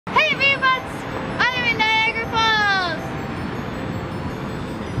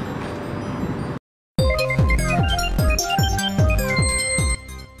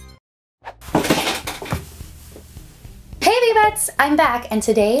SuperSets! I'm back, and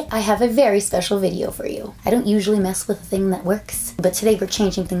today I have a very special video for you. I don't usually mess with a thing that works, but today we're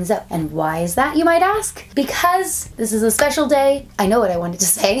changing things up. And why is that, you might ask? Because this is a special day. I know what I wanted to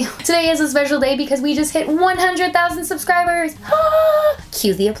say. Today is a special day because we just hit 100,000 subscribers!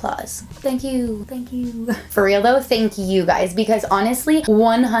 Cue the applause. Thank you, thank you. For real though, thank you guys, because honestly,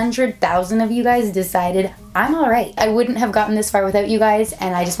 100,000 of you guys decided I'm alright. I wouldn't have gotten this far without you guys,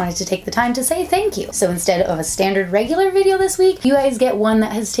 and I just wanted to take the time to say thank you. So instead of a standard regular video this week, you guys get one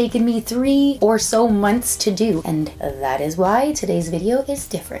that has taken me 3 or so months to do, and that is why today's video is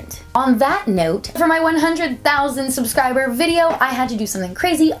different. On that note, for my 100,000 subscriber video, I had to do something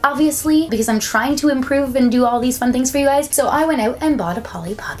crazy, obviously, because I'm trying to improve and do all these fun things for you guys, so I went out and bought a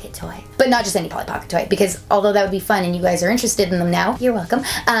Polly Pocket toy. But not just any Polly Pocket toy, because although that would be fun and you guys are interested in them now, you're welcome,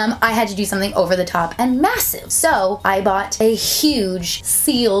 I had to do something over the top and massive. So I bought a huge,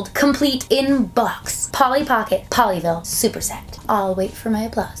 sealed, complete in-box Polly Pocket Pollyville SuperSet. I'll wait for my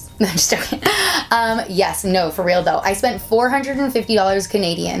applause. No, I'm just joking. Yes, no, for real though. I spent $450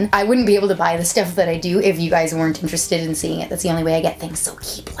 Canadian. I wouldn't be able to buy the stuff that I do if you guys weren't interested in seeing it. That's the only way I get things, so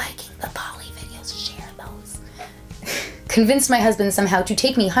keep liking the Polly videos, share those. Convinced my husband somehow to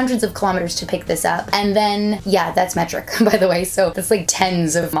take me hundreds of kilometers to pick this up, and then, yeah, that's metric, by the way, so that's like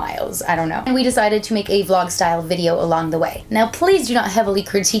tens of miles, I don't know. And we decided to make a vlog style video along the way. Now please do not heavily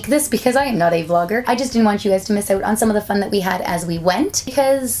critique this because I am not a vlogger. I just didn't want you guys to miss out on some of the fun that we had as we went,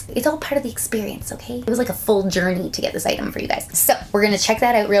 because it's all part of the experience, okay? It was like a full journey to get this item for you guys. So we're gonna check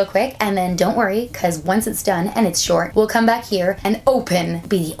that out real quick, and then don't worry, because once it's done and it's short, we'll come back here and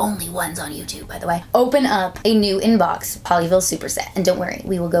be the only ones on YouTube, by the way, open up a new inbox Pollyville SuperSet. And don't worry,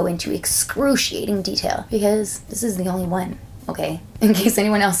 we will go into excruciating detail because this is the only one, okay? In case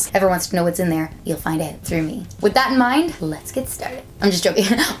anyone else ever wants to know what's in there, you'll find out through me. With that in mind, let's get started. I'm just joking.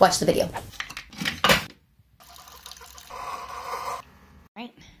 Watch the video. All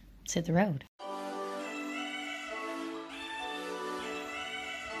right, let's hit the road.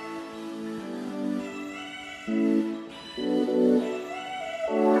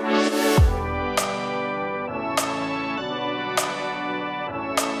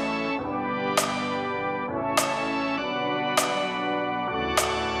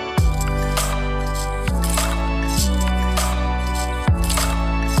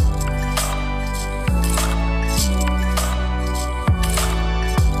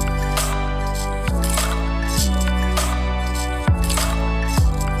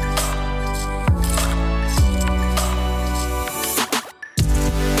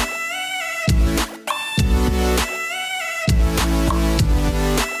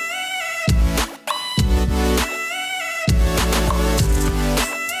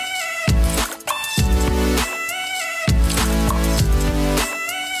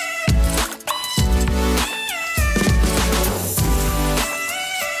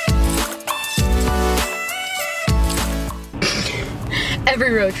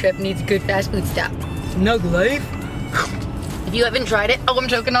 Every road trip needs a good fast food stop. Nug life. If you haven't tried it, oh, I'm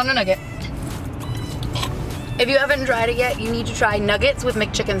choking on a nugget. If you haven't tried it yet, you need to try nuggets with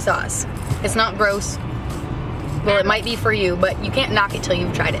McChicken sauce. It's not gross. Well, it might be for you, but you can't knock it till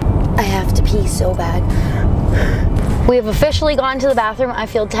you've tried it. I have to pee so bad. We have officially gone to the bathroom. I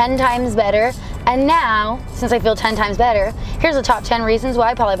feel 10 times better. And now, since I feel 10 times better, here's the top 10 reasons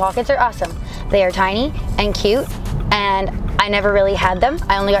why Polly Pockets are awesome. They are tiny and cute, and I never really had them.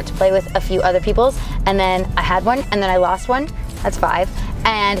 I only got to play with a few other people's, and then I had one, and then I lost one. That's 5.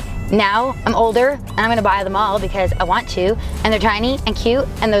 And now I'm older, and I'm gonna buy them all because I want to, and they're tiny and cute,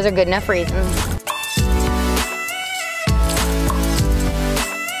 and those are good enough reasons.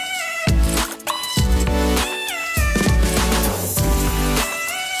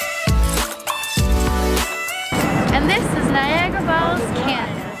 And this is Niagara Falls,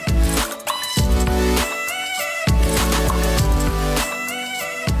 Canada.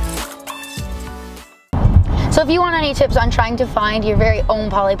 So if you want any tips on trying to find your very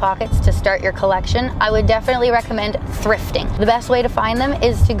own Polly Pockets to start your collection, I would definitely recommend thrifting. The best way to find them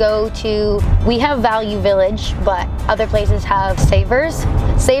is to go to, we have Value Village, but other places have Savers.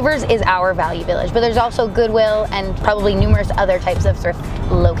 Savers is our Value Village, but there's also Goodwill and probably numerous other types of thrift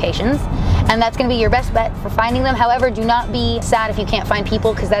locations. And that's gonna be your best bet for finding them. However, do not be sad if you can't find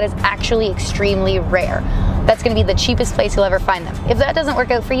people, because that is actually extremely rare. That's gonna be the cheapest place you'll ever find them. If that doesn't work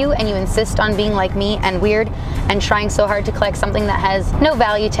out for you and you insist on being like me and weird and trying so hard to collect something that has no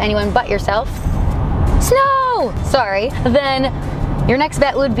value to anyone but yourself, snow, sorry, then Your next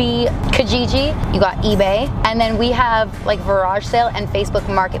bet would be Kijiji, you got eBay, and then we have like Garage Sale and Facebook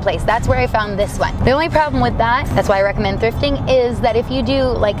Marketplace. That's where I found this one. The only problem with that's why I recommend thrifting, is that if you do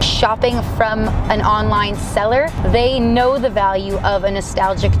like shopping from an online seller, they know the value of a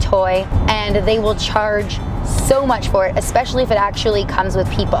nostalgic toy and they will charge so much for it, especially if it actually comes with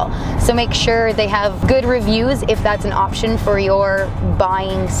people. So make sure they have good reviews if that's an option for your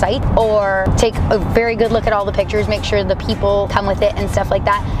buying site, or take a very good look at all the pictures, make sure the people come with it and stuff like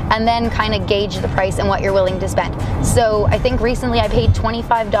that, and then kind of gauge the price and what you're willing to spend. So I think recently I paid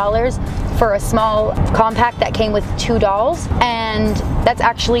 $25 for a small compact that came with 2 dolls, and that's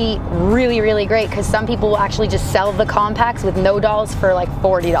actually really, really great because some people will actually just sell the compacts with no dolls for like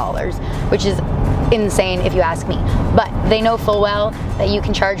 $40, which is insane if you ask me, but they know full well that you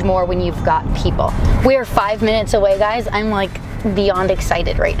can charge more when you've got people. We are 5 minutes away, guys. I'm like beyond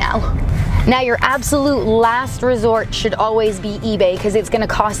excited right now. Now, your absolute last resort should always be eBay because it's going to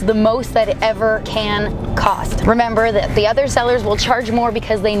cost the most that it ever can cost. Remember that the other sellers will charge more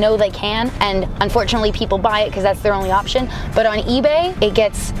because they know they can, and unfortunately people buy it because that's their only option. But on eBay, it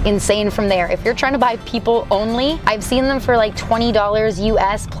gets insane from there. If you're trying to buy people only, I've seen them for like $20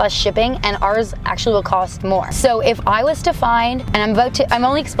 US plus shipping, and ours actually will cost more. So if I was to find, and I'm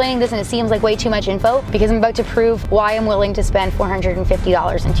only explaining this and it seems like way too much info because I'm about to prove why I'm willing to spend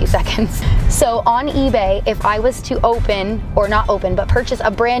 $450 in 2 seconds. So on eBay, if I was to open, or not open, but purchase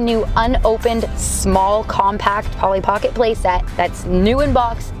a brand new unopened small compact Polly Pocket playset that's new in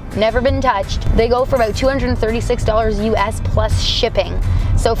box, never been touched, they go for about $236 US plus shipping.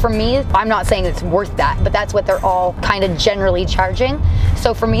 So for me, I'm not saying it's worth that, but that's what they're all kind of generally charging.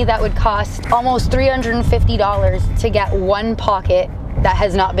 So for me, that would cost almost $350 to get one pocket that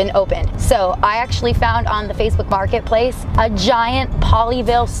has not been opened. So I actually found on the Facebook Marketplace a giant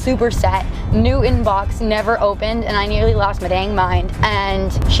Pollyville SuperSet, new in box, never opened, and I nearly lost my dang mind,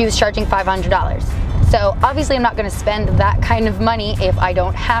 and she was charging $500. So obviously I'm not going to spend that kind of money if I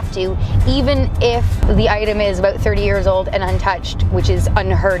don't have to, even if the item is about 30 years old and untouched, which is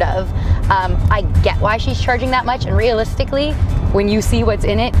unheard of. I get why she's charging that much, and realistically, when you see what's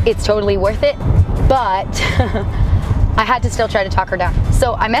in it, it's totally worth it, but I had to still try to talk her down.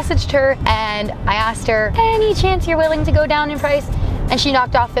 So I messaged her and I asked her, any chance you're willing to go down in price? And she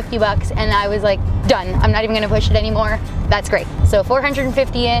knocked off 50 bucks, and I was like, done. I'm not even gonna push it anymore. That's great. So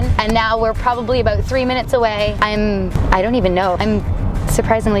 450 in, and now we're probably about 3 minutes away. I don't even know. I'm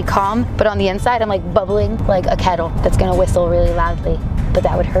surprisingly calm, but on the inside, I'm like bubbling like a kettle that's gonna whistle really loudly, but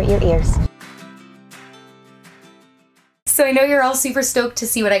that would hurt your ears. So I know you're all super stoked to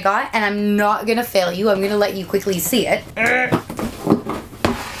see what I got, and I'm not gonna fail you. I'm gonna let you quickly see it.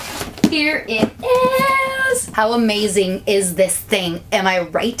 Here it is. How amazing is this thing? Am I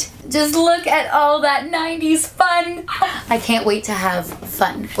right? Just look at all that 90s fun. I can't wait to have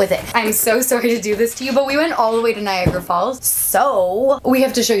fun with it. I'm so sorry to do this to you, but we went all the way to Niagara Falls, so we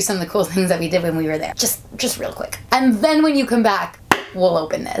have to show you some of the cool things that we did when we were there. Just real quick. And then when you come back, we'll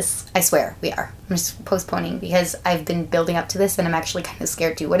open this. I swear, we are. I'm just postponing because I've been building up to this and I'm actually kind of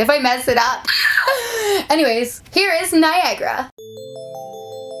scared too. What if I mess it up? Anyways, here is Niagara.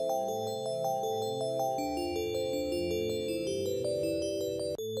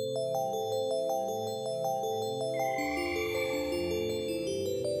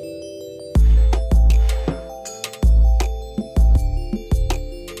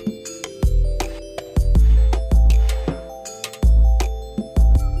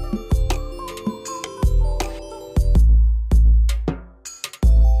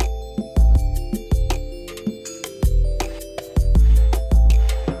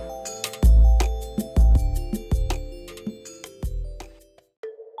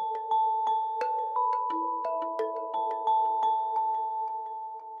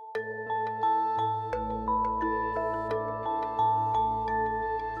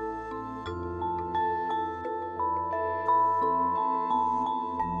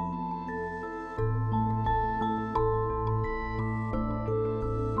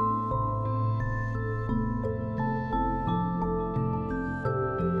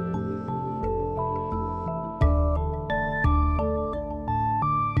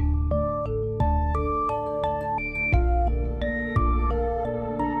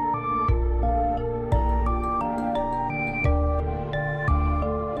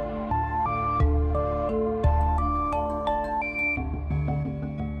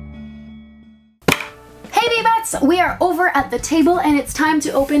 We are over at the table and it's time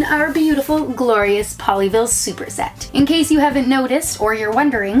to open our beautiful, glorious Pollyville SuperSet. In case you haven't noticed or you're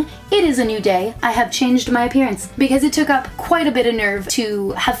wondering, it is a new day. I have changed my appearance because it took up quite a bit of nerve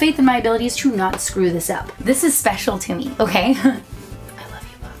to have faith in my abilities to not screw this up. This is special to me, okay?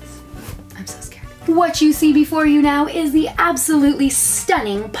 What you see before you now is the absolutely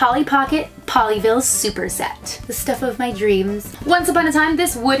stunning Polly Pocket Pollyville SuperSet, the stuff of my dreams. Once upon a time,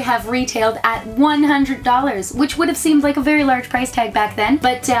 this would have retailed at $100, which would have seemed like a very large price tag back then,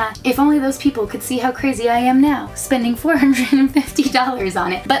 but if only those people could see how crazy I am now, spending $450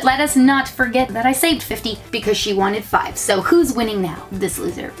 on it. But let us not forget that I saved $50 because she wanted $5, so who's winning now? This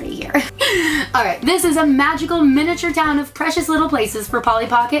loser right here. Alright, this is a magical miniature town of precious little places for Polly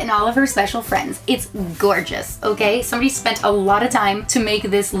Pocket and all of her special friends. It's gorgeous, okay? Somebody spent a lot of time to make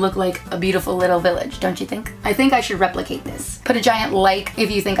this look like a beautiful little village, don't you think? I think I should replicate this. Put a giant like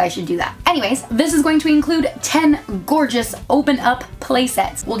if you think I should do that. Anyways, this is going to include 10 gorgeous open up play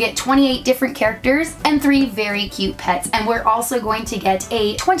sets. We'll get 28 different characters and 3 very cute pets, and we're also going to get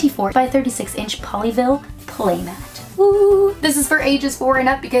a 24 by 36 inch Pollyville playmat. Ooh. This is for ages 4 and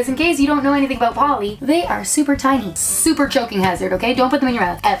up because in case you don't know anything about Polly, they are super tiny. Super choking hazard, okay? Don't put them in your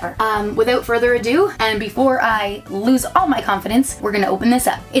mouth, ever. Without further ado, and before I lose all my confidence, we're gonna open this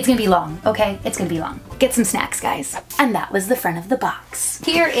up. It's gonna be long, okay? It's gonna be long. Get some snacks, guys. And that was the front of the box.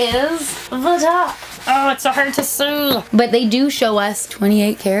 Here is the top. Oh, it's so hard to see. But they do show us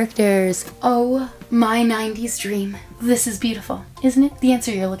 28 characters. Oh, my 90s dream. This is beautiful, isn't it? The answer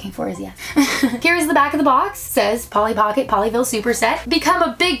you're looking for is yes. Here's the back of the box. It says Polly Pocket Pollyville SuperSet. Become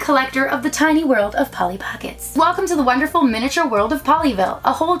a big collector of the tiny world of Polly Pockets. Welcome to the wonderful miniature world of Pollyville,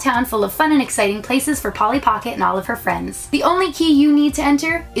 a whole town full of fun and exciting places for Polly Pocket and all of her friends. The only key you need to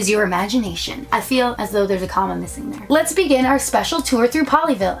enter is your imagination. I feel as though there's a comma missing there. Let's begin our special tour through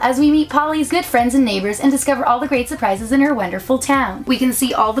Pollyville as we meet Polly's good friends and neighbors and discover all the great surprises in her wonderful town. We can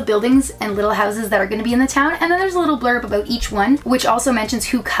see all the buildings and little houses that are going to be in the town, and then there's a little blurb about each one, which also mentions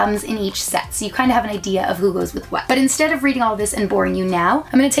who comes in each set, so you kind of have an idea of who goes with what. But instead of reading all this and boring you now,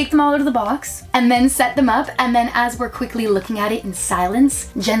 I'm going to take them all out of the box and then set them up, and then as we're quickly looking at it in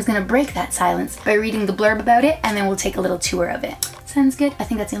silence, Jen's going to break that silence by reading the blurb about it, and then we'll take a little tour of it. Sounds good? I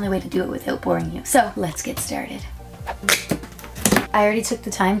think that's the only way to do it without boring you. So let's get started. I already took the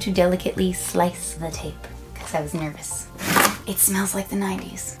time to delicately slice the tape because I was nervous. It smells like the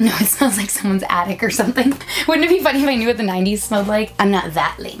 90s. No, it smells like someone's attic or something. Wouldn't it be funny if I knew what the 90s smelled like? I'm not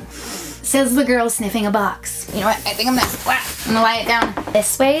that lame. Says the girl sniffing a box. You know what? I think I'm gonna lay it down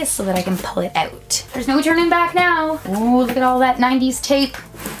this way so that I can pull it out. There's no turning back now. Oh, look at all that 90s tape.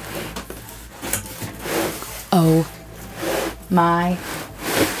 Oh my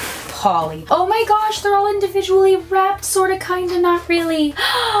Polly. Oh my gosh, they're all individually wrapped, sorta, kinda, not really.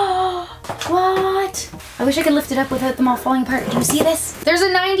 What? I wish I could lift it up without them all falling apart. Do you see this? There's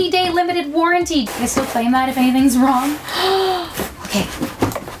a 90-day limited warranty. Can I still claim that if anything's wrong? Okay.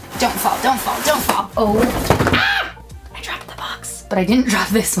 Don't fall, don't fall, don't fall. Oh. Ah! I dropped the box, but I didn't drop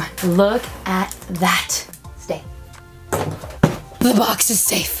this one. Look at that. Stay. The box is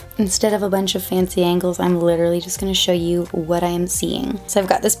safe. Instead of a bunch of fancy angles, I'm literally just gonna show you what I am seeing. So I've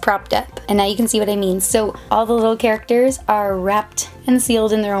got this propped up, and now you can see what I mean. So all the little characters are wrapped and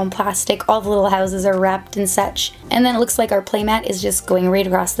sealed in their own plastic. All the little houses are wrapped and such. And then it looks like our playmat is just going right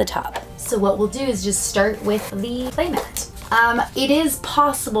across the top. So what we'll do is just start with the playmat. It is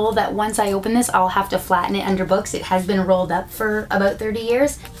possible that once I open this, I'll have to flatten it under books. It has been rolled up for about 30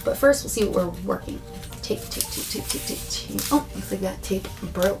 years. But first, we'll see what we're working. Tape, tape, tape, tape, tape, tape, tape. Oh, looks like that tape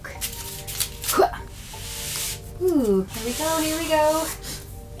broke. Ooh, here we go, here we go.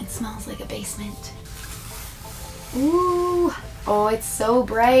 It smells like a basement. Ooh, oh, it's so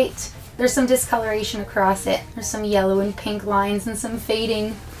bright. There's some discoloration across it. There's some yellow and pink lines and some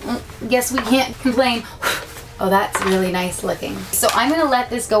fading. Guess we can't complain. Oh, that's really nice looking. So I'm gonna let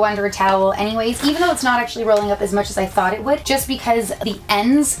this go under a towel anyways, even though it's not actually rolling up as much as I thought it would, just because the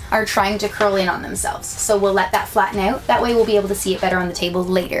ends are trying to curl in on themselves. So we'll let that flatten out. That way we'll be able to see it better on the table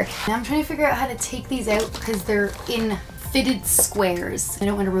later. Now I'm trying to figure out how to take these out because they're in fitted squares. I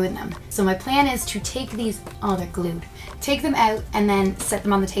don't want to ruin them. So my plan is to take these, oh, they're glued. Take them out and then set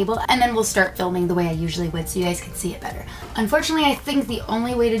them on the table, and then we'll start filming the way I usually would so you guys can see it better. Unfortunately, I think the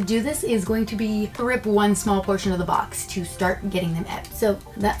only way to do this is going to be to rip one small portion of the box to start getting them out. So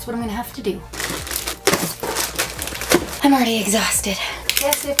that's what I'm gonna have to do. I'm already exhausted.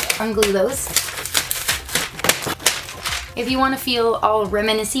 Guess if I unglue those. If you want to feel all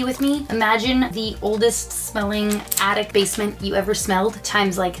reminiscent with me, imagine the oldest smelling attic basement you ever smelled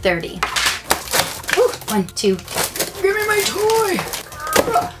times like 30. Woo, 1, 2. Give me my toy!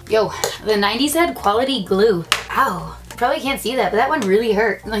 Yo, the 90s had quality glue. Ow. You probably can't see that, but that one really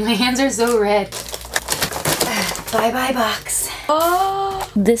hurt. Like, my hands are so red. Bye-bye box.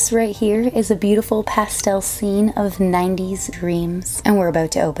 Oh! This right here is a beautiful pastel scene of 90s dreams, and we're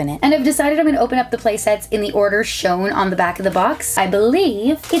about to open it. And I've decided I'm going to open up the play sets in the order shown on the back of the box. I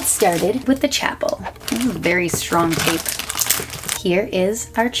believe it started with the chapel. Very strong tape. Here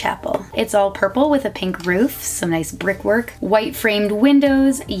is our chapel. It's all purple with a pink roof, some nice brickwork, white framed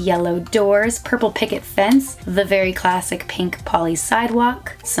windows, yellow doors, purple picket fence, the very classic pink poly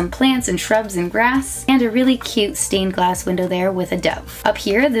sidewalk, some plants and shrubs and grass, and a really cute stained glass window there with a dove. Up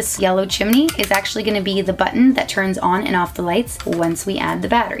here, this yellow chimney is actually going to be the button that turns on and off the lights once we add the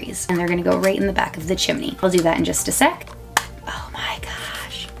batteries. And they're going to go right in the back of the chimney. I'll do that in just a sec. Oh my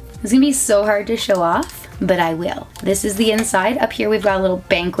gosh. It's going to be so hard to show off, but I will. This is the inside. Up here we've got a little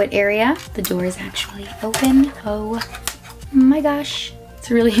banquet area. The door is actually open. Oh my gosh. It's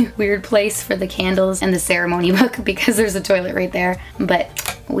a really weird place for the candles and the ceremony book because there's a toilet right there, but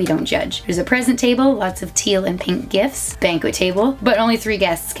we don't judge. There's a present table, lots of teal and pink gifts, banquet table, but only 3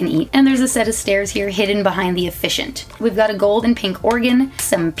 guests can eat. And there's a set of stairs here hidden behind the officiant. We've got a gold and pink organ,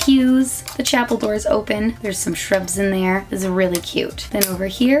 some pews, the chapel door is open, there's some shrubs in there. This is really cute. Then over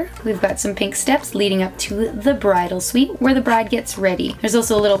here, we've got some pink steps leading up to the bridal suite where the bride gets ready. There's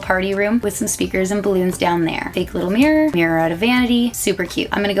also a little party room with some speakers and balloons down there. Fake little mirror, mirror out of vanity, super cute.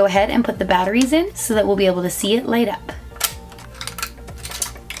 I'm gonna go ahead and put the batteries in so that we'll be able to see it light up.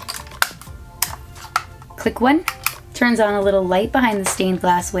 Click 1, turns on a little light behind the stained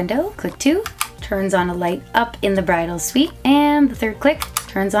glass window. Click 2, turns on a light up in the bridal suite. And the 3rd click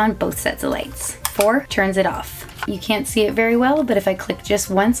turns on both sets of lights. 4 turns it off. You can't see it very well, but if I click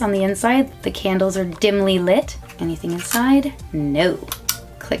just once on the inside, the candles are dimly lit. Anything inside? No.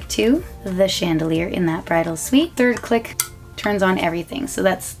 Click 2, the chandelier in that bridal suite. 3rd click turns on everything. So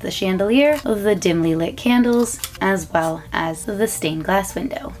that's the chandelier, the dimly lit candles, as well as the stained glass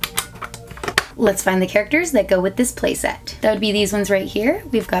window. Let's find the characters that go with this playset. That would be these ones right here.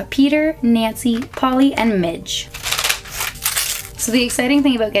 We've got Peter, Nancy, Polly, and Midge. So the exciting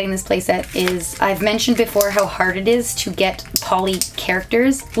thing about getting this playset is I've mentioned before how hard it is to get Polly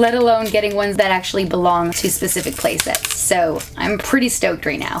characters, let alone getting ones that actually belong to specific playsets. So I'm pretty stoked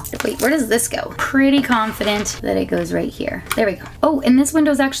right now. Wait, where does this go? Pretty confident that it goes right here. There we go. Oh, and this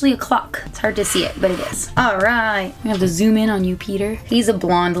window is actually a clock. It's hard to see it, but it is. All right, we have to zoom in on you, Peter. He's a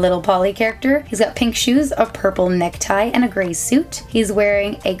blonde little Polly character. He's got pink shoes, a purple necktie, and a gray suit. He's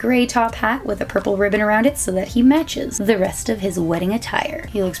wearing a gray top hat with a purple ribbon around it so that he matches the rest of his wedding attire.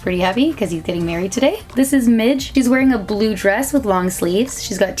 He looks pretty happy because he's getting married today. This is Midge. She's wearing a blue dress with long sleeves.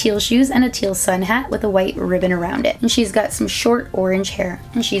 She's got teal shoes and a teal sun hat with a white ribbon around it. And she's got some short orange hair.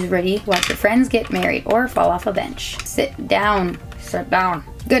 And she's ready to watch her friends get married or fall off a bench. Sit down. Sit down.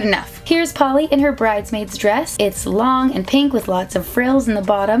 Good enough. Here's Polly in her bridesmaid's dress. It's long and pink with lots of frills in the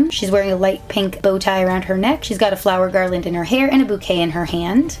bottom. She's wearing a light pink bow tie around her neck. She's got a flower garland in her hair and a bouquet in her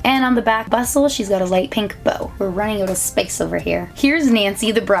hand. And on the back bustle, she's got a light pink bow. We're running out of space over here. Here's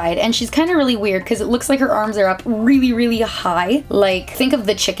Nancy, the bride, and she's kind of really weird because it looks like her arms are up really, really high. Like, think of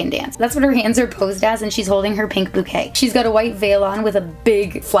the chicken dance. That's what her hands are posed as, and she's holding her pink bouquet. She's got a white veil on with a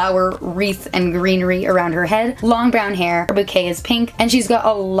big flower wreath and greenery around her head, long brown hair, her bouquet is pink, and she's got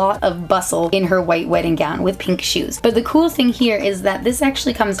a lot of bustle in her white wedding gown with pink shoes. But the cool thing here is that this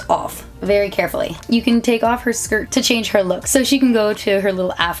actually comes off very carefully. You can take off her skirt to change her look so she can go to her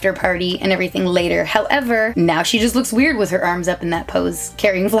little after party and everything later. However, now she just looks weird with her arms up in that pose,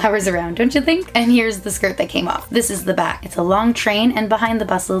 carrying flowers around, don't you think? And here's the skirt that came off. This is the back. It's a long train, and behind the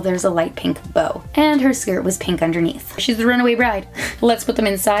bustle there's a light pink bow. And her skirt was pink underneath. She's the runaway bride. Let's put them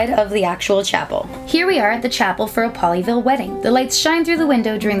inside of the actual chapel. Here we are at the chapel for a Pollyville wedding. The lights shine through the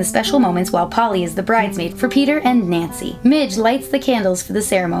window during the special moments while Polly is the bridesmaid for Peter and Nancy. Midge lights the candles for the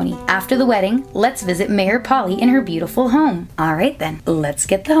ceremony. After the wedding, let's visit Mayor Polly in her beautiful home. All right then, let's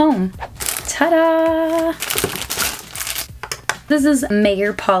get the home. Ta-da! This is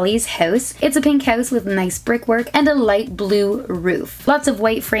Mayor Polly's house. It's a pink house with nice brickwork and a light blue roof. Lots of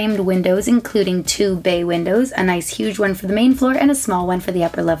white framed windows, including 2 bay windows, a nice huge one for the main floor and a small one for the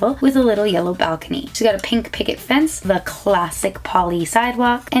upper level with a little yellow balcony. She's got a pink picket fence, the classic Polly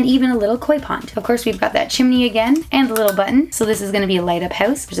sidewalk, and even a little koi pond. Of course, we've got that chimney again and the little button. So this is going to be a light up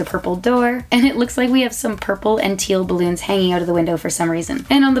house. There's a purple door, and it looks like we have some purple and teal balloons hanging out of the window for some reason.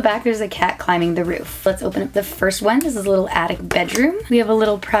 And on the back, there's a cat climbing the roof. Let's open up the first one. This is a little attic bedroom bedroom. We have a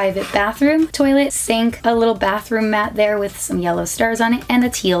little private bathroom, toilet, sink, a little bathroom mat there with some yellow stars on it, and a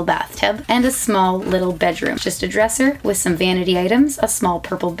teal bathtub, and a small little bedroom. Just a dresser with some vanity items, a small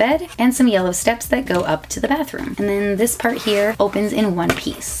purple bed, and some yellow steps that go up to the bathroom. And then this part here opens in one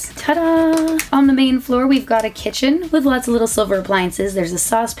piece. Ta-da! On the main floor, we've got a kitchen with lots of little silver appliances. There's a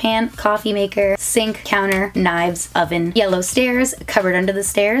saucepan, coffee maker, sink, counter, knives, oven, yellow stairs, cupboard under the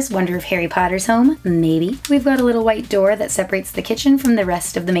stairs. Wonder if Harry Potter's home? Maybe. We've got a little white door that separates the kitchen from the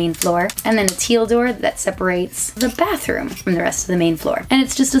rest of the main floor, and then a teal door that separates the bathroom from the rest of the main floor. And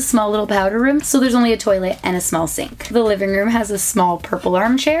it's just a small little powder room, so there's only a toilet and a small sink. The living room has a small purple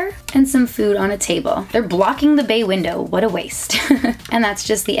armchair and some food on a table. They're blocking the bay window. What a waste. And that's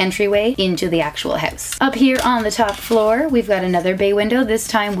just the entryway into the actual house. Up here on the top floor, we've got another bay window, this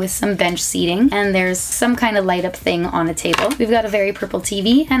time with some bench seating, and there's some kind of light up thing on a table. We've got a very purple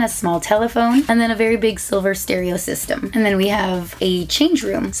TV and a small telephone, and then a very big silver stereo system. And then we have a change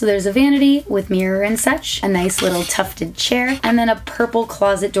room. So there's a vanity with mirror and such, a nice little tufted chair, and then a purple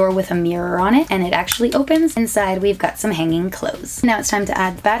closet door with a mirror on it, and it actually opens. Inside we've got some hanging clothes. Now it's time to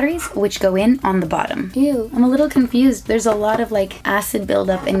add the batteries, which go in on the bottom. Ew, I'm a little confused. There's a lot of like acid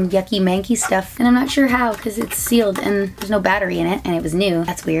buildup and yucky manky stuff, and I'm not sure how because it's sealed and there's no battery in it and it was new.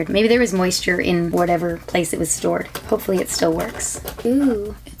 That's weird. Maybe there was moisture in whatever place it was stored. Hopefully it still works.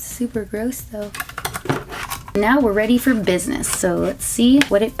 Ooh, it's super gross though. Now we're ready for business, so let's see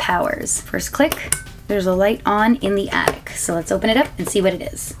what it powers. First click, there's a light on in the attic, so let's open it up and see what it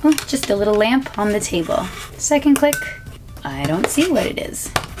is. Oh, just a little lamp on the table. Second click, I don't see what it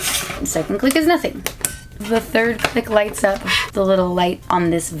is. And second click is nothing. The third click lights up the little light on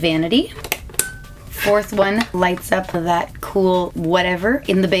this vanity. Fourth one lights up that cool whatever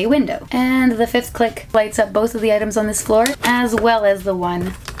in the bay window. And the fifth click lights up both of the items on this floor as well as the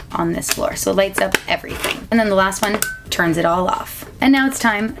one on this floor. So it lights up everything. And then the last one turns it all off. And now it's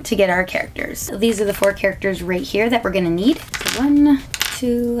time to get our characters. So these are the 4 characters right here that we're gonna need. So 1,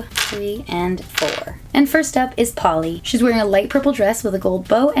 2, 3, and 4. And first up is Polly. She's wearing a light purple dress with a gold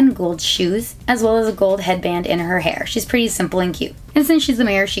bow and gold shoes, as well as a gold headband in her hair. She's pretty simple and cute. And since she's the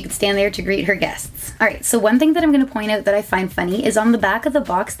mayor, she could stand there to greet her guests. Alright, so one thing that I'm going to point out that I find funny is on the back of the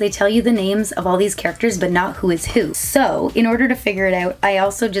box, they tell you the names of all these characters, but not who is who. So, in order to figure it out, I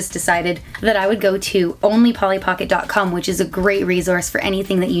also just decided that I would go to onlypollypocket.com, which is a great resource for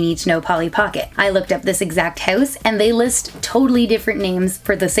anything that you need to know Polly Pocket. I looked up this exact house, and they list totally different names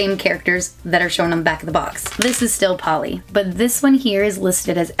for the same characters that are shown on the back of the box. This is still Polly, but this one here is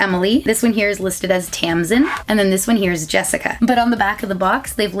listed as Emily, this one here is listed as Tamsin, and then this one here is Jessica. But on the back of the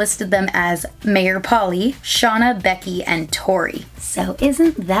box, they've listed them as Mayor Polly, Shauna, Becky, and Tori. So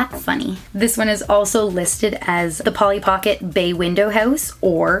isn't that funny? This one is also listed as the Polly Pocket Bay Window House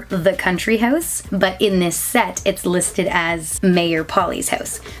or the Country House, but in this set, it's listed as Mayor Polly's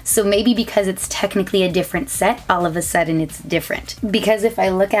house. So maybe because it's technically a different set, all of a sudden it's different. Because if I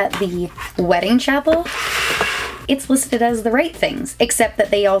look at the wedding chapel, it's listed as the right things, except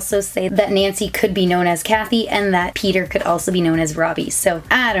that they also say that Nancy could be known as Kathy and that Peter could also be known as Robbie. So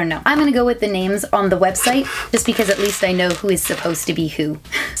I don't know. I'm gonna go with the names on the website just because at least I know who is supposed to be who.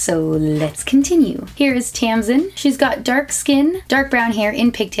 So let's continue. Here is Tamsin. She's got dark skin, dark brown hair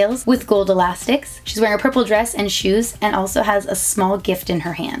in pigtails with gold elastics. She's wearing a purple dress and shoes and also has a small gift in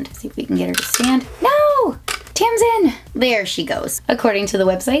her hand. See if we can get her to stand. No! Tamsin! There she goes. According to the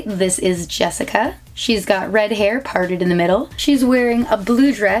website, this is Jessica. She's got red hair parted in the middle. She's wearing a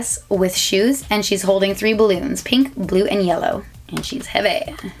blue dress with shoes and she's holding 3 balloons, pink, blue, and yellow. And she's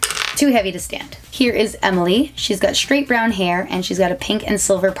heavy. Too heavy to stand. Here is Emily. She's got straight brown hair and she's got a pink and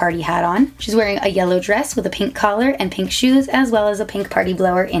silver party hat on. She's wearing a yellow dress with a pink collar and pink shoes as well as a pink party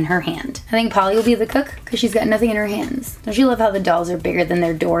blower in her hand. I think Polly will be the cook because she's got nothing in her hands. Don't you love how the dolls are bigger than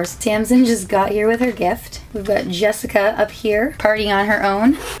their doors? Tamsin just got here with her gift. We've got Jessica up here partying on her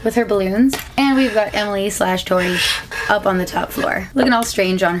own with her balloons. And we've got Emily / Tori up on the top floor, looking all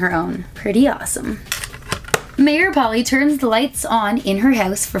strange on her own. Pretty awesome. Mayor Polly turns the lights on in her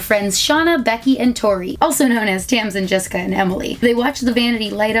house for friends Shauna, Becky, and Tori, also known as Tamsin, Jessica, and Emily. They watch the vanity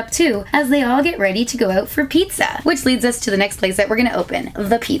light up too as they all get ready to go out for pizza, which leads us to the next place that we're gonna open,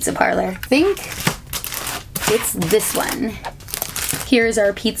 the pizza parlor. I think it's this one. Here is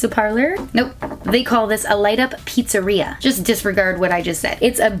our pizza parlor. Nope, they call this a light up pizzeria. Just disregard what I just said.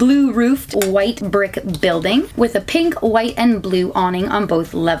 It's a blue roofed white brick building with a pink, white, and blue awning on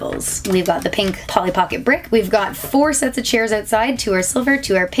both levels. We've got the pink Polly Pocket brick. We've got 4 sets of chairs outside, 2 are silver,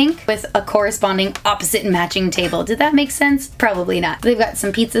 2 are pink, with a corresponding opposite matching table. Did that make sense? Probably not. They've got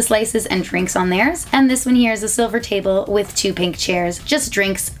some pizza slices and drinks on theirs, and this one here is a silver table with 2 pink chairs, just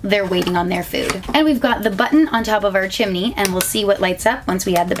drinks. They're waiting on their food. And we've got the button on top of our chimney, and we'll see what lights up once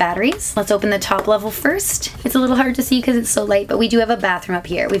we add the batteries. Let's open the top level first. It's a little hard to see because it's so light, but we do have a bathroom up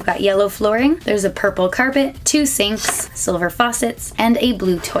here. We've got yellow flooring, there's a purple carpet, 2 sinks, silver faucets, and a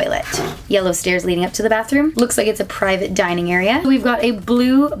blue toilet. Yellow stairs leading up to the bathroom. Looks like it's a private dining area. We've got a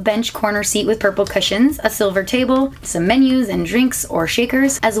blue bench corner seat with purple cushions, a silver table, some menus and drinks or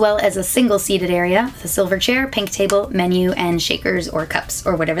shakers, as well as a single seated area with a silver chair, pink table, menu, and shakers or cups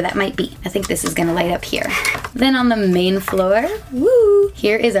or whatever that might be. I think this is gonna light up here. Then on the main floor, woo,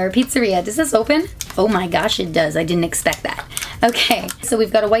 here is our pizzeria. Does this open? Oh my gosh, it does. I didn't expect that. Okay, so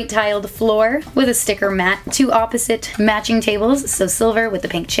we've got a white tiled floor with a sticker mat, 2 opposite matching tables, so silver with the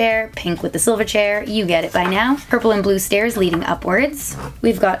pink chair, pink with the silver chair, you get it by now. Purple and blue stairs leading upwards.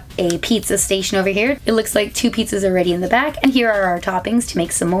 We've got a pizza station over here. It looks like 2 pizzas already in the back, and here are our toppings to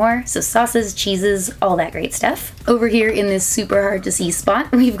make some more, so sauces, cheeses, all that great stuff. Over here in this super hard to see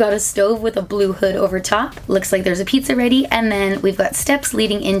spot, we've got a stove with a blue hood over top. Looks like there's a pizza ready, and then we've got steps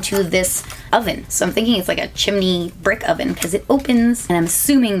leading into this oven. So I'm thinking it's like a chimney brick oven because it opens, and I'm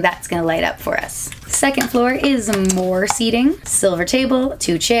assuming that's gonna light up for us. Second floor is more seating. Silver table,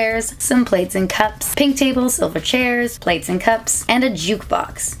 2 chairs, some plates and cups, pink table, silver chairs, plates and cups, and a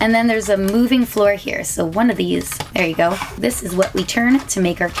jukebox. And then there's a moving floor here, so one of these, there you go. This is what we turn to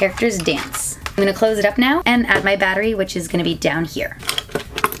make our characters dance. I'm gonna close it up now and add my battery, which is gonna be down here.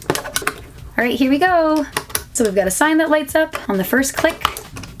 All right, here we go. So we've got a sign that lights up on the first click.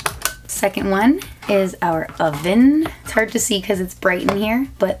 Second one is our oven. It's hard to see because it's bright in here,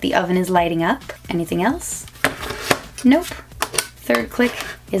 but the oven is lighting up. Anything else? Nope. Third click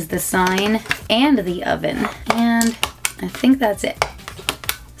is the sign and the oven. And I think that's it.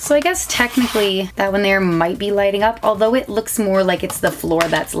 So I guess technically that one there might be lighting up, although it looks more like it's the floor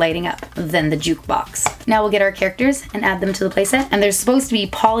that's lighting up than the jukebox. Now we'll get our characters and add them to the playset. And there's supposed to be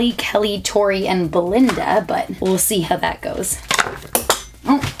Polly, Kelly, Tori, and Belinda, but we'll see how that goes.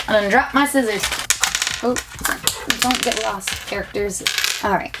 Oh, I done dropped my scissors. Oh, don't get lost, characters.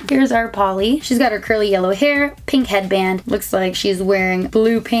 All right, here's our Polly. She's got her curly yellow hair, pink headband. Looks like she's wearing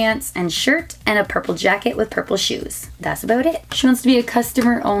blue pants and shirt and a purple jacket with purple shoes. That's about it. She wants to be a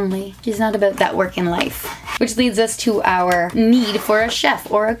customer only. She's not about that work in life. Which leads us to our need for a chef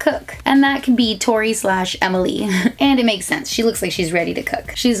or a cook. And that could be Tori/Emily. And it makes sense. She looks like she's ready to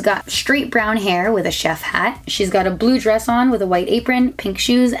cook. She's got straight brown hair with a chef hat. She's got a blue dress on with a white apron, pink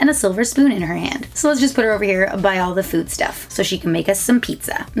shoes, and a silver spoon in her hand. So let's just put her over here by all the food stuff so she can make us some pizza.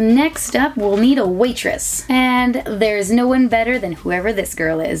 Next up, we'll need a waitress. And there's no one better than whoever this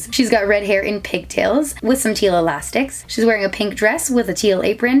girl is. She's got red hair in pigtails with some teal elastics. She's wearing a pink dress with a teal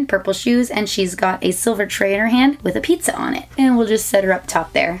apron, purple shoes, and she's got a silver tray in her hand with a pizza on it. And we'll just set her up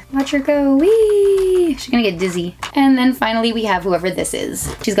top there. Watch her go, whee! She's gonna get dizzy. And then finally we have whoever this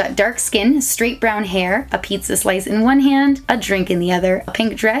is. She's got dark skin, straight brown hair, a pizza slice in one hand, a drink in the other, a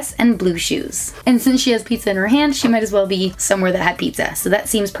pink dress, and blue shoes. And since she has pizza in her hand, she might as well be somewhere that had pizza. So that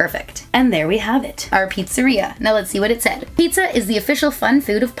seems perfect. And there we have it, our pizzeria. Now let's see what it said. Pizza is the official fun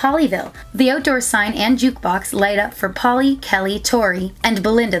food of Pollyville. The outdoor sign and jukebox light up for Polly, Kelly, Tori, and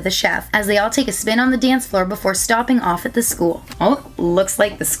Belinda the chef as they all take a spin on the dance floor before stopping off at the school. Oh, looks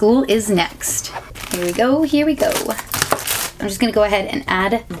like the school is next. Here we go, here we go. I'm just gonna go ahead and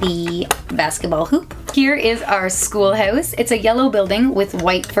add the basketball hoop. Here is our schoolhouse. It's a yellow building with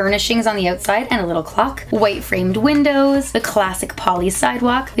white furnishings on the outside and a little clock, white framed windows, the classic Polly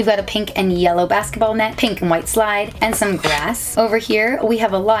sidewalk. We've got a pink and yellow basketball net, pink and white slide, and some grass. Over here, we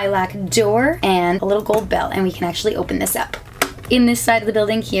have a lilac door and a little gold bell, and we can actually open this up. In this side of the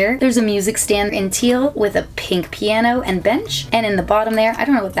building here, there's a music stand in teal with a pink piano and bench. And in the bottom there, I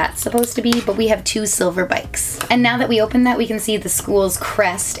don't know what that's supposed to be, but we have 2 silver bikes. And now that we open that, we can see the school's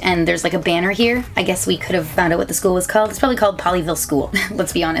crest and there's like a banner here. I guess we could have found out what the school was called. It's probably called Pollyville School,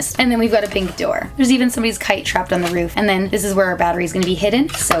 let's be honest. And then we've got a pink door. There's even somebody's kite trapped on the roof. And then this is where our battery is gonna be hidden.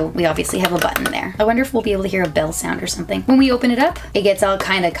 So we obviously have a button there. I wonder if we'll be able to hear a bell sound or something. When we open it up, it gets all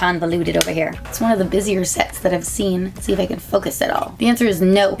kind of convoluted over here. It's one of the busier sets that I've seen. Let's see if I can focus at all? The answer is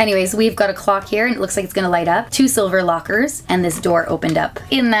no. Anyways, we've got a clock here and it looks like it's gonna light up. 2 silver lockers and this door opened up.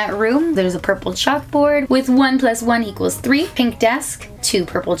 In that room, there's a purple chalkboard with 1 + 1 = 3. Pink desk, 2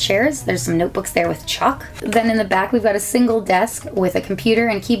 purple chairs. There's some notebooks there with chalk. Then in the back, we've got a single desk with a computer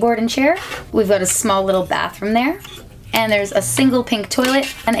and keyboard and chair. We've got a small little bathroom there. And there's a single pink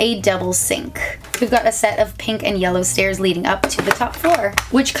toilet and a double sink. We've got a set of pink and yellow stairs leading up to the top floor,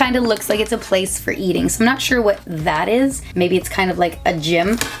 which kind of looks like it's a place for eating. So I'm not sure what that is. Maybe it's kind of like a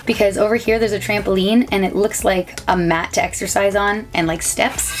gym, because over here there's a trampoline and it looks like a mat to exercise on and like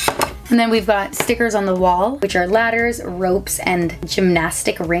steps. And then we've got stickers on the wall, which are ladders, ropes, and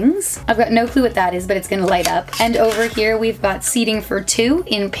gymnastic rings. I've got no clue what that is, but it's gonna light up. And over here, we've got seating for 2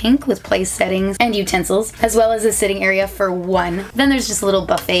 in pink with place settings and utensils, as well as a sitting area for 1. Then there's just a little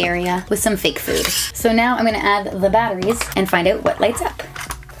buffet area with some fake food. So now I'm gonna add the batteries and find out what lights up.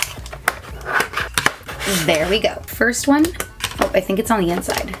 There we go. First one, oh, I think it's on the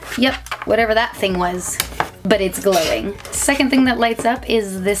inside. Yep, whatever that thing was. But it's glowing. Second thing that lights up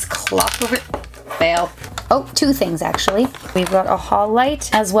is this clock over, fail. Oh, 2 things actually. We've got a hall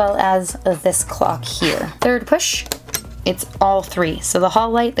light as well as this clock here. Third push, it's all 3. So the hall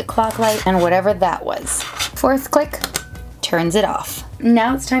light, the clock light, and whatever that was. Fourth click, turns it off.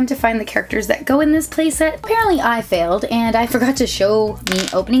 Now it's time to find the characters that go in this playset. Apparently I failed and I forgot to show me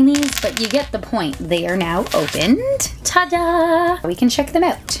opening these, but you get the point. They are now opened. Ta-da! We can check them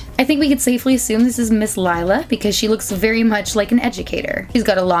out. I think we could safely assume this is Miss Lila because she looks very much like an educator. She's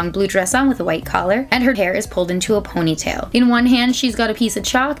got a long blue dress on with a white collar and her hair is pulled into a ponytail. In one hand she's got a piece of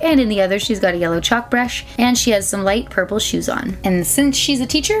chalk and in the other she's got a yellow chalk brush and she has some light purple shoes on. And since she's a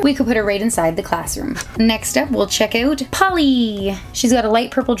teacher, we could put her right inside the classroom. Next up, we'll check out Polly. She's got a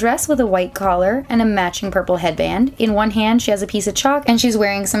light purple dress with a white collar and a matching purple headband. In one hand she has a piece of chalk and she's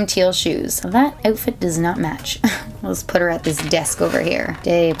wearing some teal shoes. That outfit does not match. Let's put her at this desk over here.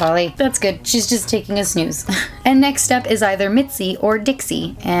 Hey, Polly. That's good. She's just taking a snooze. And next up is either Mitzi or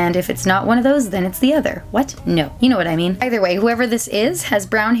Dixie. And if it's not one of those, then it's the other. What? No. You know what I mean. Either way, whoever this is has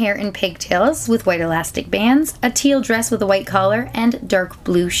brown hair and pigtails with white elastic bands, a teal dress with a white collar, and dark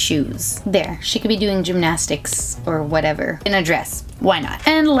blue shoes. There. She could be doing gymnastics or whatever in a dress. Why not?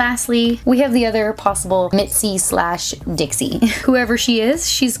 And lastly, we have the other possible Mitzi/Dixie. Whoever she is,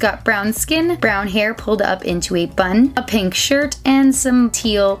 she's got brown skin, brown hair pulled up into a bun, a pink shirt, and some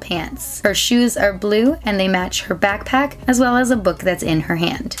teal pants. Her shoes are blue and they match her backpack, as well as a book that's in her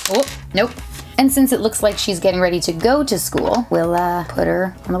hand. Oh, nope. And since it looks like she's getting ready to go to school, we'll put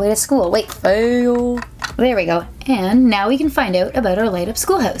her on the way to school. Wait, fail. There we go. And now we can find out about our light up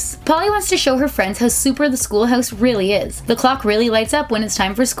schoolhouse. Polly wants to show her friends how super the schoolhouse really is. The clock really lights up when it's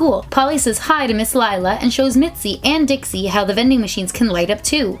time for school. Polly says hi to Miss Lila and shows Mitzi and Dixie how the vending machines can light up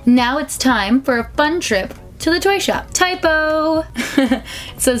too. Now it's time for a fun trip to the toy shop. Typo! It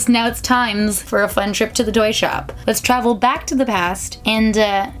says now it's times for a fun trip to the toy shop. Let's travel back to the past and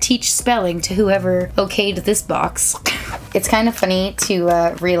teach spelling to whoever okayed this box. It's kind of funny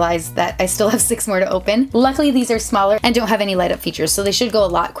to realize that I still have 6 more to open. Luckily these are smaller and don't have any light up features, so they should go a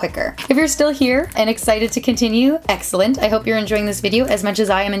lot quicker. If you're still here and excited to continue, excellent. I hope you're enjoying this video as much as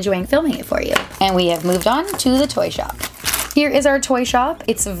I am enjoying filming it for you. And we have moved on to the toy shop. Here is our toy shop.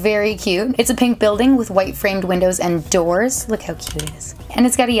 It's very cute. It's a pink building with white framed windows and doors. Look how cute it is. And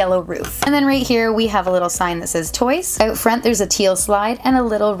it's got a yellow roof. And then right here we have a little sign that says toys. Out front there's a teal slide and a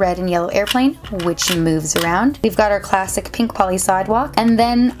little red and yellow airplane which moves around. We've got our classic pink poly sidewalk. And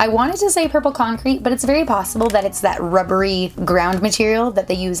then I wanted to say purple concrete, but it's very possible that it's that rubbery ground material that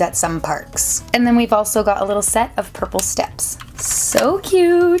they use at some parks. And then we've also got a little set of purple steps. So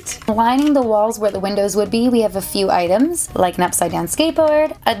cute! Lining the walls where the windows would be, we have a few items, like an upside down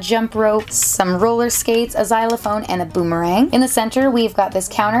skateboard, a jump rope, some roller skates, a xylophone, and a boomerang. In the center, we've got this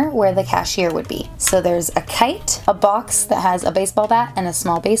counter where the cashier would be. So there's a kite, a box that has a baseball bat and a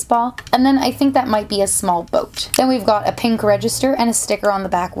small baseball, and then I think that might be a small boat. Then we've got a pink register and a sticker on the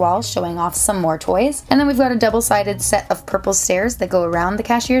back wall showing off some more toys. And then we've got a double-sided set of purple stairs that go around the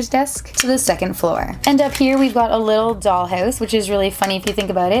cashier's desk to the second floor. And up here we've got a little dollhouse, which is really funny if you think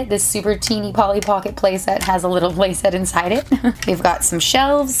about it. This super teeny Polly Pocket playset has a little playset inside it. We've got some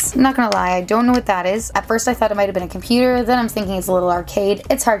shelves. I'm not gonna lie, I don't know what that is. At first I thought it might have been a computer, then I'm thinking it's a little arcade.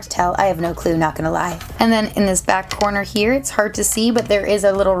 It's hard to tell, I have no clue, not gonna lie. And then in this back corner here, it's hard to see, but there is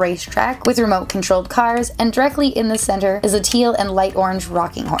a little racetrack with remote controlled cars, and directly in the center is a teal and light orange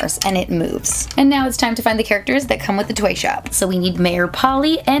rocking horse, and it moves. And now it's time to find the characters that come with the toy shop. So we need Mayor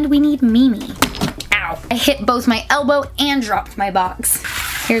Polly and we need Mimi. Ow. I hit both my elbow and dropped my box.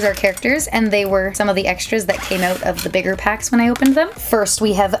 Here's our characters, and they were some of the extras that came out of the bigger packs when I opened them. First,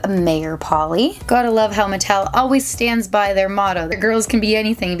 we have Mayor Polly. Gotta love how Mattel always stands by their motto. The girls can be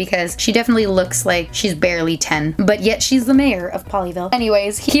anything, because she definitely looks like she's barely 10, but yet she's the mayor of Pollyville.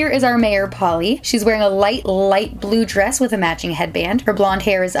 Anyways, here is our Mayor Polly. She's wearing a light blue dress with a matching headband. Her blonde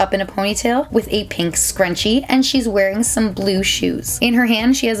hair is up in a ponytail with a pink scrunchie, and she's wearing some blue shoes. In her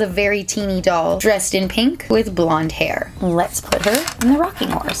hand, she has a very teeny doll dressed in pink with blonde hair. Let's put her in the rocking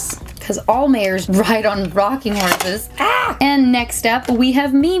horse, because all mayors ride on rocking horses. Ah! And next up, we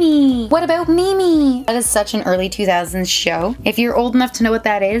have Mimi. What about Mimi? That is such an early 2000s show. If you're old enough to know what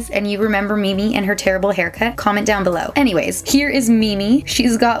that is and you remember Mimi and her terrible haircut, comment down below. Anyways, here is Mimi.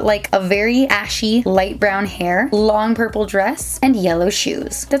 She's got like a very ashy light brown hair, long purple dress, and yellow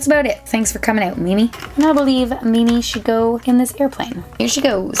shoes. That's about it. Thanks for coming out, Mimi. And I believe Mimi should go in this airplane. Here she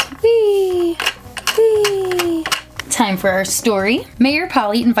goes. Whee! Whee! Time for our story. Mayor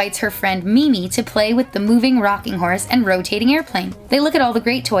Polly invites her friend Mimi to play with the moving rocking horse and rotating airplane. They look at all the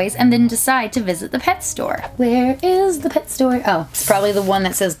great toys and then decide to visit the pet store. Where is the pet store? Oh, it's probably the one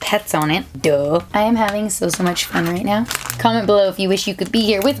that says pets on it. Duh. I am having so much fun right now. Comment below if you wish you could be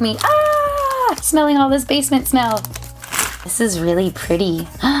here with me. Ah! Smelling all this basement smell. This is really pretty.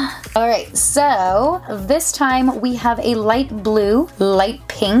 Alright, so this time we have a light blue, light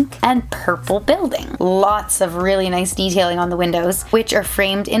pink, and purple building. Lots of really nice detailing on the windows, which are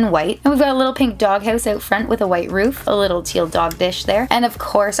framed in white. And we've got a little pink doghouse out front with a white roof, a little teal dog dish there, and of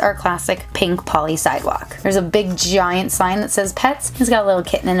course our classic pink Polly sidewalk. There's a big giant sign that says pets. It's got a little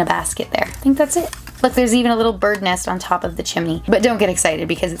kitten in a basket there. I think that's it. Look, there's even a little bird nest on top of the chimney. But don't get excited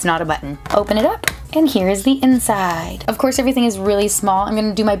because it's not a button. Open it up, and here is the inside. Of course, everything is really small. I'm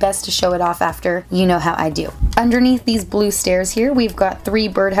gonna do my best to show it off after. You know how I do. Underneath these blue stairs here, we've got 3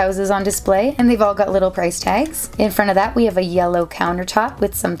 birdhouses on display, and they've all got little price tags. In front of that, we have a yellow countertop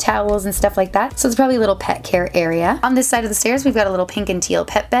with some towels and stuff like that. So it's probably a little pet care area. On this side of the stairs, we've got a little pink and teal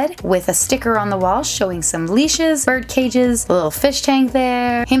pet bed with a sticker on the wall showing some leashes, bird cages, a little fish tank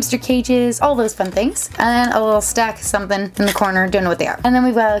there, hamster cages, all those fun things. And a little stack of something in the corner, don't know what they are. And then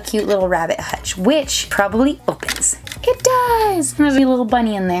we've got a cute little rabbit hutch, which probably opens. It does! And there's a little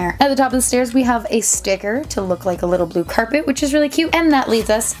bunny in there. At the top of the stairs, we have a sticker to look like a little blue carpet, which is really cute. And that leads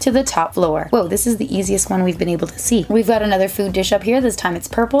us to the top floor. Whoa, this is the easiest one we've been able to see. We've got another food dish up here. This time it's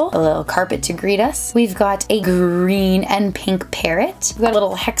purple. A little carpet to greet us. We've got a green and pink parrot. We've got a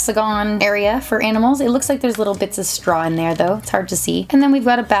little hexagon area for animals. It looks like there's little bits of straw in there though. It's hard to see. And then we've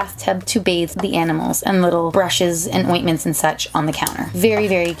got a bathtub to bathe the animals and little brushes and ointments and such on the counter. Very,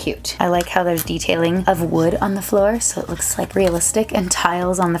 very cute. I like how there's detailing of wood on the floor, so it looks like realistic, and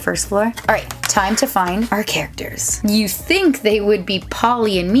tiles on the first floor. All right, time to find our characters. You think they would be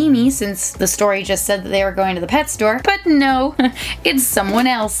Polly and Mimi since the story just said that they were going to the pet store, but no, it's someone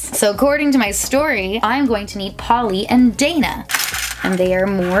else. So according to my story, I'm going to need Polly and Dana. And they are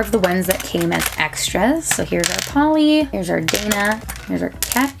more of the ones that came as extras. So here's our Polly, here's our Dana, here's our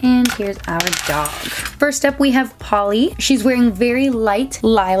cat, and here's our dog. First up, we have Polly. She's wearing very light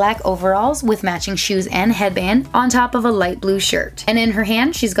lilac overalls with matching shoes and headband on top of a light blue shirt. And in her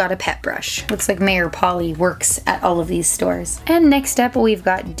hand, she's got a pet brush. Looks like Mayor Polly works at all of these stores. And next up, we've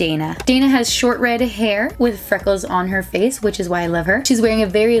got Dana. Dana has short red hair with freckles on her face, which is why I love her. She's wearing a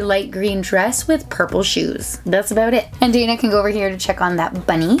very light green dress with purple shoes. That's about it. And Dana can go over here to check on that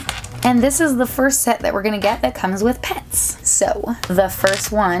bunny. And this is the first set that we're gonna get that comes with pets. So the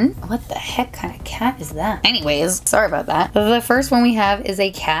first one, what the heck kind of cat is that? Anyways, sorry about that. The first one we have is a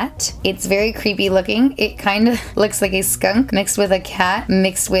cat. It's very creepy looking. It kind of looks like a skunk mixed with a cat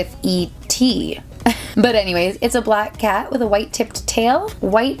mixed with E.T. But anyways, it's a black cat with a white tipped tail,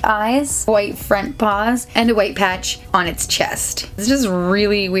 white eyes, white front paws, and a white patch on its chest. It's just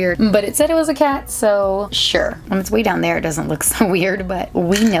really weird, but it said it was a cat, so sure. On its way down there, it doesn't look so weird, but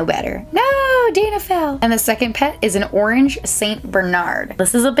we know better. No, Dana fell. And the second pet is an orange Saint Bernard.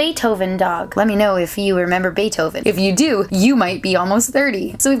 This is a Beethoven dog. Let me know if you remember Beethoven. If you do, you might be almost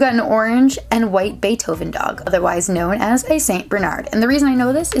 30. So we've got an orange and white Beethoven dog, otherwise known as a Saint Bernard. And the reason I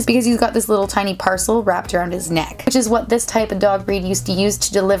know this is because he's got this little tiny parcel wrapped around his neck, which is what this type of dog breed used to use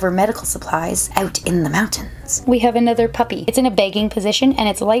to deliver medical supplies out in the mountains. We have another puppy. It's in a begging position and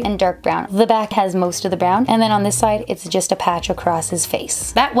it's light and dark brown. The back has most of the brown, and then on this side it's just a patch across his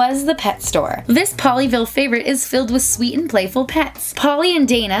face. That was the pet store. This Pollyville favorite is filled with sweet and playful pets. Polly and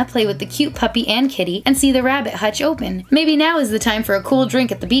Dana play with the cute puppy and kitty and see the rabbit hutch open. Maybe now is the time for a cool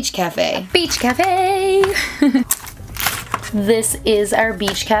drink at the beach cafe. Beach cafe! This is our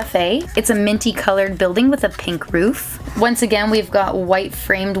beach cafe. It's a minty colored building with a pink roof. Once again, we've got white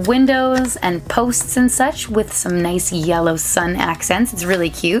framed windows and posts and such with some nice yellow sun accents. It's really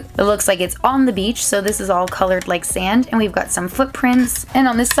cute. It looks like it's on the beach, so this is all colored like sand, and we've got some footprints. And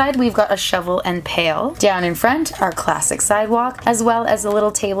on this side, we've got a shovel and pail. Down in front, our classic sidewalk, as well as a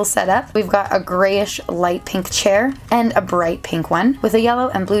little table set up. We've got a grayish light pink chair and a bright pink one with a yellow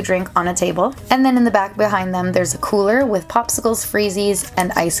and blue drink on a table. And then in the back behind them, there's a cooler with popsicles, freezies,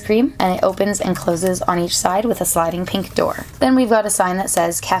 and ice cream, and it opens and closes on each side with a sliding pink door. Then we've got a sign that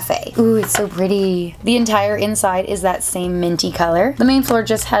says cafe. Ooh, it's so pretty. The entire inside is that same minty color. The main floor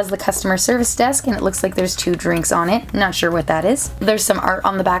just has the customer service desk, and it looks like there's 2 drinks on it. Not sure what that is. There's some art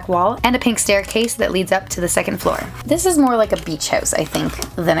on the back wall and a pink staircase that leads up to the second floor. This is more like a beach house, I think,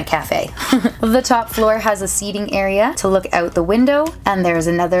 than a cafe. The top floor has a seating area to look out the window, and there's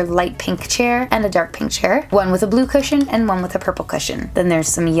another light pink chair and a dark pink chair, one with a blue cushion and one with a purple cushion. Then there's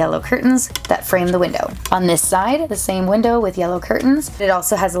some yellow curtains that frame the window. On this side, the same window with yellow curtains. It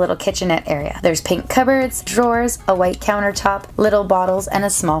also has a little kitchenette area. There's pink cupboards, drawers, a white countertop, little bottles, and a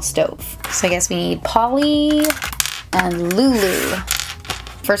small stove. So I guess we need Polly and Lulu.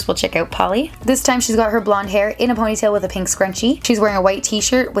 First, we'll check out Polly. This time she's got her blonde hair in a ponytail with a pink scrunchie. She's wearing a white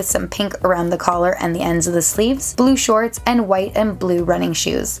t-shirt with some pink around the collar and the ends of the sleeves, blue shorts, and white and blue running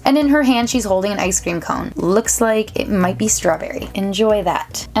shoes. And in her hand, she's holding an ice cream cone. Looks like it might be strawberry. Enjoy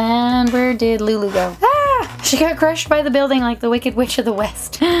that. And where did Lulu go? Ah! She got crushed by the building like the Wicked Witch of the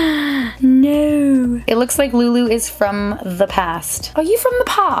West. No. It looks like Lulu is from the past. Are you from the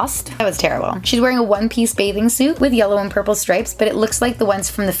past? That was terrible. She's wearing a one-piece bathing suit with yellow and purple stripes, but it looks like the ones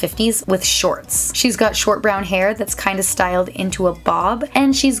from the 50s with shorts. She's got short brown hair that's kind of styled into a bob,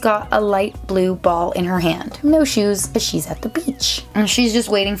 and she's got a light blue ball in her hand. No shoes, but she's at the beach. And she's just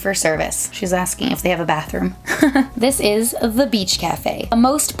waiting for service. She's asking if they have a bathroom. This is the Beach Cafe, a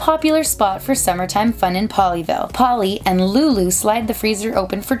most popular spot for summertime fun in Pollyville. Polly and Lulu slide the freezer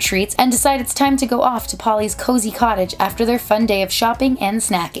open for treats and decide it's time to go off to Polly's cozy cottage after their fun day of shopping and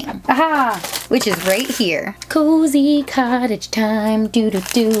snacking. Aha! Which is right here. Cozy cottage time,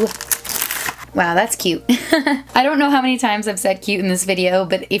 doo-doo-doo. Wow, that's cute. I don't know how many times I've said cute in this video,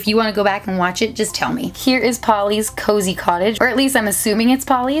 but if you want to go back and watch it, just tell me. Here is Polly's cozy cottage, or at least I'm assuming it's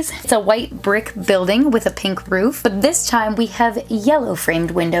Polly's. It's a white brick building with a pink roof, but this time we have yellow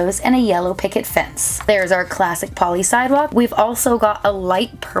framed windows and a yellow picket fence. There's our classic Polly sidewalk. We've also got a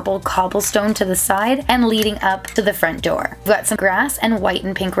light purple cobblestone to the side and leading up to the front door. We've got some grass and white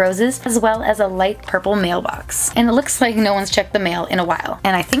and pink roses, as well as a light purple mailbox. And it looks like no one's checked the mail in a while.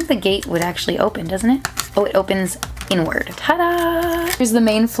 And I think the gate would actually open, doesn't it? Oh, it opens inward. Ta-da! Here's the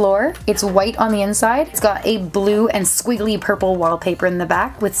main floor. It's white on the inside. It's got a blue and squiggly purple wallpaper in the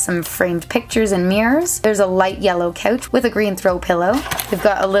back with some framed pictures and mirrors. There's a light yellow couch with a green throw pillow. We've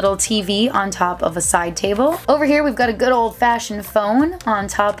got a little TV on top of a side table. Over here we've got a good old-fashioned phone on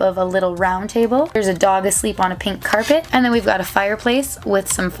top of a little round table. There's a dog asleep on a pink carpet, and then we've got a fireplace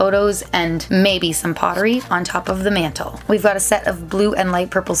with some photos and maybe some pottery on top of the mantle. We've got a set of blue and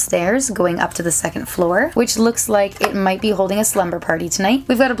light purple stairs going up to the second floor, which looks like it might be holding a slumber party tonight.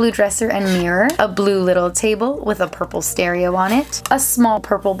 We've got a blue dresser and mirror, a blue little table with a purple stereo on it, a small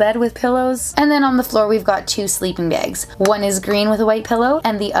purple bed with pillows, and then on the floor we've got 2 sleeping bags. One is green with a white pillow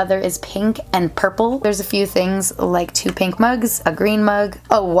and the other is pink and purple. There's a few things like 2 pink mugs, a green mug,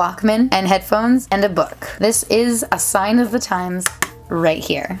 a Walkman and headphones, and a book. This is a sign of the times right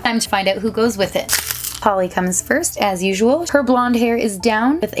here. Time to find out who goes with it. Polly comes first, as usual. Her blonde hair is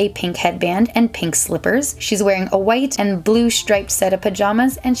down with a pink headband and pink slippers. She's wearing a white and blue striped set of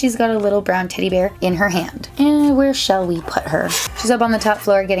pajamas, and she's got a little brown teddy bear in her hand. And where shall we put her? She's up on the top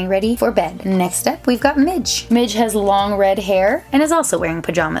floor getting ready for bed. Next up, we've got Midge. Midge has long red hair and is also wearing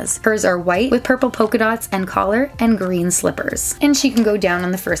pajamas. Hers are white with purple polka dots and collar and green slippers. And she can go down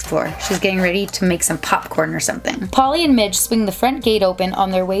on the first floor. She's getting ready to make some popcorn or something. Polly and Midge swing the front gate open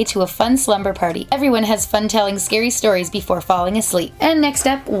on their way to a fun slumber party. Everyone has fun telling scary stories before falling asleep. And next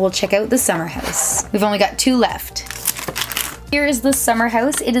up, we'll check out the summer house. We've only got 2 left. Here is the summer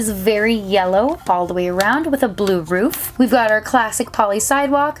house. It is very yellow all the way around with a blue roof. We've got our classic Polly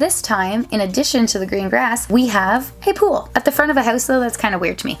sidewalk. This time, in addition to the green grass, we have a pool. At the front of a house though, that's kind of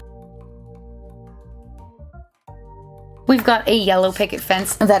weird to me. We've got a yellow picket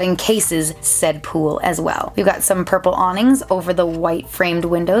fence that encases said pool as well. We've got some purple awnings over the white framed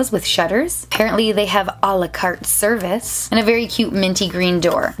windows with shutters. Apparently they have a la carte service, and a very cute minty green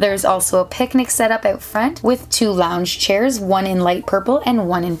door. There's also a picnic set up out front with 2 lounge chairs, one in light purple and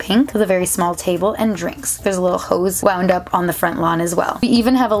one in pink, with a very small table and drinks. There's a little hose wound up on the front lawn as well. We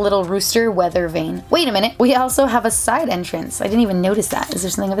even have a little rooster weather vane. Wait a minute, we also have a side entrance. I didn't even notice that. Is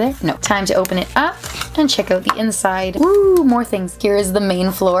there something over there? No. Time to open it up and check out the inside. Woo, more things. Here is the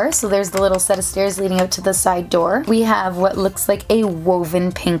main floor. So there's the little set of stairs leading out to the side door. We have what looks like a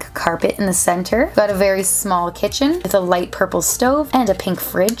woven pink carpet in the center. Got a very small kitchen with a light purple stove and a pink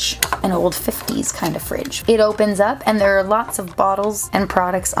fridge, an old 50s kind of fridge. It opens up and there are lots of bottles and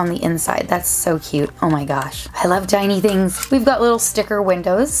products on the inside. That's so cute. Oh my gosh. I love tiny things. We've got little sticker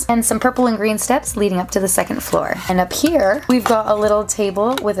windows and some purple and green steps leading up to the second floor. And up here, we've got a little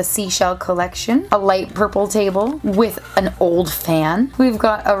table with a seashell collection, a light purple table with an old fan. We've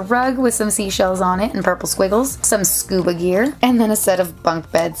got a rug with some seashells on it and purple squiggles, some scuba gear, and then a set of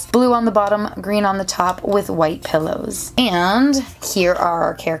bunk beds. Blue on the bottom, green on the top with white pillows. And here are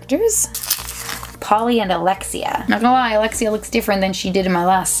our characters. Polly and Alexia. Not gonna lie, Alexia looks different than she did in my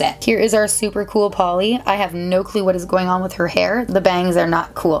last set. Here is our super cool Polly. I have no clue what is going on with her hair. The bangs are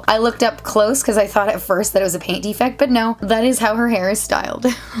not cool. I looked up close because I thought at first that it was a paint defect, but no, that is how her hair is styled.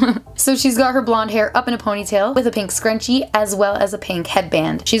 So she's got her blonde hair up in a ponytail with a pink scrunchie as well as a pink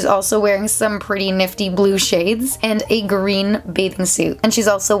headband. She's also wearing some pretty nifty blue shades and a green bathing suit. And she's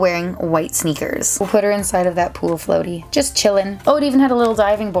also wearing white sneakers. We'll put her inside of that pool floaty. Just chillin'. Oh, it even had a little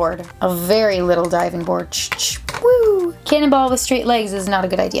diving board. A very little diving board. Woo! Cannonball with straight legs is not a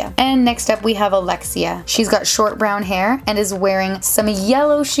good idea. And next up we have Alexia. She's got short brown hair and is wearing some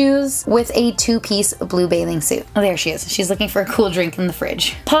yellow shoes with a 2-piece blue bathing suit. Oh, there she is. She's looking for a cool drink in the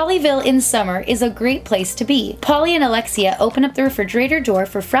fridge. Pollyville in summer is a great place to be. Polly and Alexia open up the refrigerator door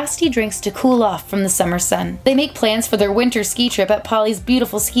for frosty drinks to cool off from the summer sun. They make plans for their winter ski trip at Polly's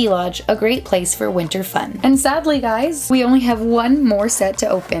beautiful ski lodge, a great place for winter fun. And sadly, guys, we only have one more set to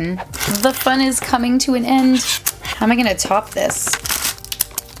open. The fun is coming to an end. How am I gonna top this?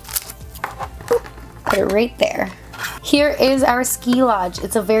 Put it right there. Here is our ski lodge.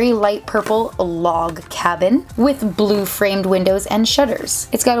 It's a very light purple log cabin with blue framed windows and shutters.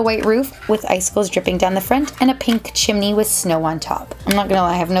 It's got a white roof with icicles dripping down the front and a pink chimney with snow on top. I'm not gonna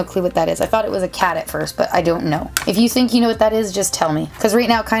lie, I have no clue what that is. I thought it was a cat at first, but I don't know. If you think you know what that is, just tell me. Because right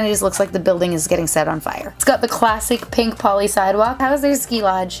now it kind of just looks like the building is getting set on fire. It's got the classic pink poly sidewalk. How's their ski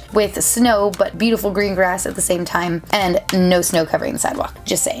lodge with snow but beautiful green grass at the same time and no snow covering the sidewalk?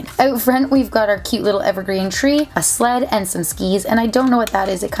 Just saying. Out front we've got our cute little evergreen tree, a sled, and some skis, and I don't know what that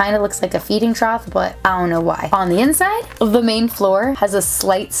is. It kind of looks like a feeding trough, but I don't know why. On the inside, the main floor has a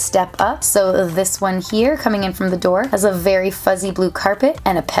slight step up, so this one here, coming in from the door, has a very fuzzy blue carpet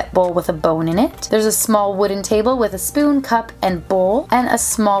and a pet bowl with a bone in it. There's a small wooden table with a spoon, cup, and bowl, and a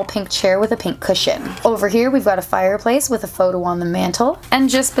small pink chair with a pink cushion. Over here, we've got a fireplace with a photo on the mantle, and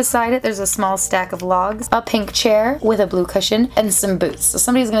just beside it, there's a small stack of logs, a pink chair with a blue cushion, and some boots. So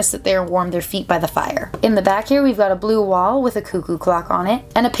somebody's gonna sit there and warm their feet by the fire. In the back here, we've got a blue wall with a cuckoo clock on it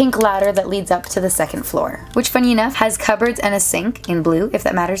and a pink ladder that leads up to the second floor, which funny enough has cupboards and a sink in blue, if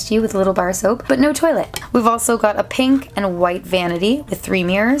that matters to you, with a little bar of soap, but no toilet. We've also got a pink and white vanity with 3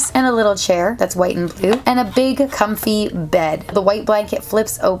 mirrors and a little chair that's white and blue and a big comfy bed. The white blanket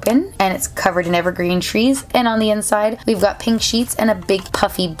flips open and it's covered in evergreen trees, and on the inside we've got pink sheets and a big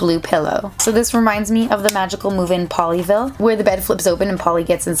puffy blue pillow. So this reminds me of the magical move-in Pollyville where the bed flips open and Polly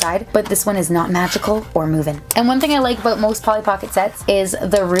gets inside, but this one is not magical or move-in. And one thing I like about most Polly Pocket sets is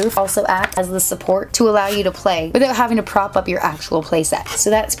the roof also acts as the support to allow you to play without having to prop up your actual play set. So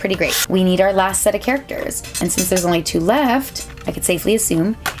that's pretty great. We need our last set of characters, and since there's only 2 left, I could safely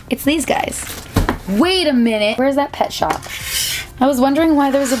assume it's these guys. Wait a minute, where's that pet shop? I was wondering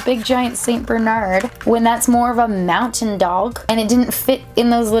why there was a big giant St. Bernard when that's more of a mountain dog and it didn't fit in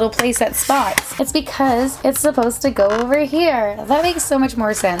those little playset spots. It's because it's supposed to go over here. That makes so much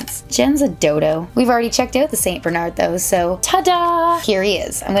more sense. Jen's a dodo. We've already checked out the St. Bernard though, so ta-da! Here he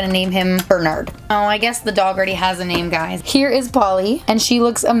is. I'm gonna name him Bernard. Oh, I guess the dog already has a name, guys. Here is Polly, and she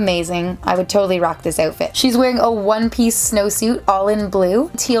looks amazing. I would totally rock this outfit. She's wearing a 1-piece snowsuit all in blue,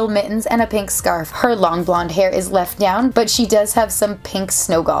 teal mittens, and a pink scarf. Her long blonde hair is left down, but she does have have some pink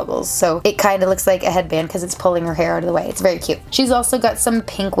snow goggles, so it kind of looks like a headband because it's pulling her hair out of the way. It's very cute. She's also got some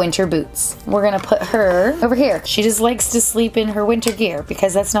pink winter boots. We're gonna put her over here. She just likes to sleep in her winter gear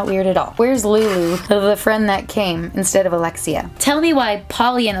because that's not weird at all. Where's Lulu, the friend that came instead of Alexia? Tell me why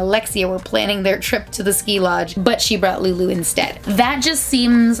Polly and Alexia were planning their trip to the ski lodge, but she brought Lulu instead. That just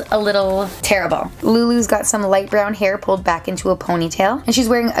seems a little terrible. Lulu's got some light brown hair pulled back into a ponytail, and she's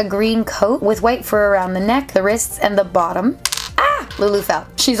wearing a green coat with white fur around the neck, the wrists, and the bottom. Ah! Lulu fell.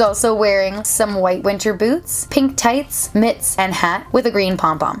 She's also wearing some white winter boots, pink tights, mitts, and hat with a green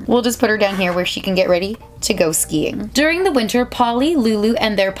pom-pom. We'll just put her down here where she can get ready to go skiing. During the winter, Polly, Lulu,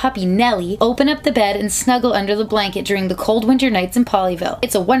 and their puppy Nellie open up the bed and snuggle under the blanket during the cold winter nights in Pollyville.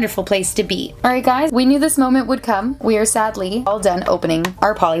 It's a wonderful place to be. Alright guys, we knew this moment would come. We are sadly all done opening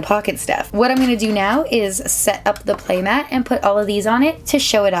our Polly Pocket stuff. What I'm going to do now is set up the playmat and put all of these on it to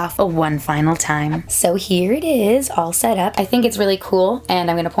show it off one final time. So here it is, all set up. I think it's really cool,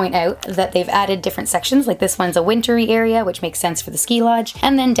 and I'm going to point out that they've added different sections, like this one's a wintry area, which makes sense for the ski lodge,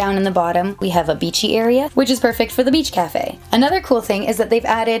 and then down in the bottom we have a beachy area, which is perfect for the beach cafe. Another cool thing is that they've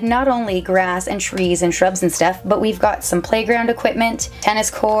added not only grass and trees and shrubs and stuff, but we've got some playground equipment, tennis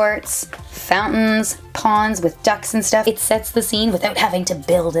courts, fountains, ponds with ducks and stuff. It sets the scene without having to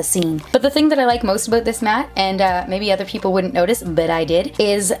build a scene. But the thing that I like most about this mat, and maybe other people wouldn't notice, but I did,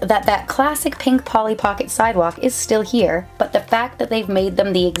 is that classic pink Polly Pocket sidewalk is still here, but the fact that they've made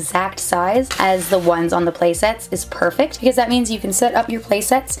them the exact size as the ones on the playsets is perfect, because that means you can set up your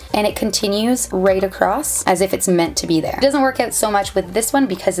playsets and it continues right across as if it's meant to be there. It doesn't work out so much with this one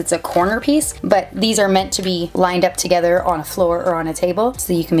because it's a corner piece, but these are meant to be lined up together on a floor or on a table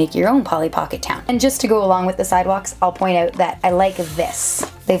so you can make your own Polly Pocket town. And just to go along with the sidewalks, I'll point out that I like this.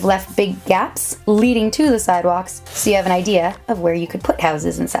 They've left big gaps leading to the sidewalks so you have an idea of where you could put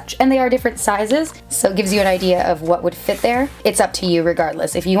houses and such. And they are different sizes, so it gives you an idea of what would fit there. It's up to you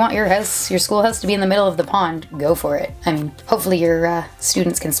regardless. If you want your house, your schoolhouse to be in the middle of the pond, go for it. I mean, hopefully your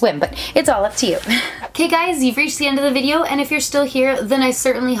students can swim, but it's all up to you. Okay guys, you've reached the end of the video, and if you're still here, then I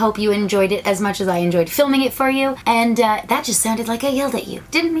certainly hope you enjoyed it as much as I enjoyed filming it for you. And that just sounded like I yelled at you.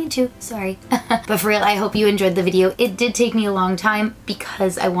 Didn't mean to, sorry. But for real, I hope you enjoyed the video. It did take me a long time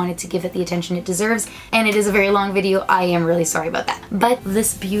because I wanted to give it the attention it deserves, and it is a very long video. I am really sorry about that. But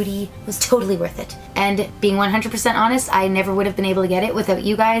this beauty was totally worth it. And being 100% honest, I never would have been able to get it without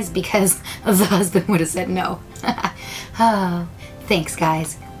you guys because the husband would have said no. Oh, thanks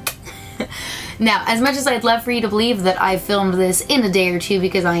guys. Now, as much as I'd love for you to believe that I filmed this in a day or two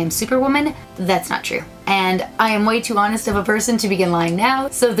because I am Superwoman, that's not true. And I am way too honest of a person to begin lying now,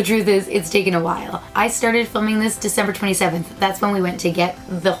 so the truth is, it's taken a while. I started filming this December 27th. That's when we went to get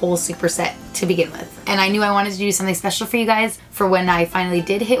the whole SuperSet to begin with. And I knew I wanted to do something special for you guys for when I finally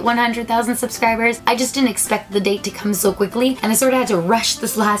did hit 100,000 subscribers. I just didn't expect the date to come so quickly, and I sort of had to rush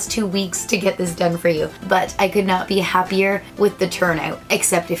this last 2 weeks to get this done for you. But I could not be happier with the turnout,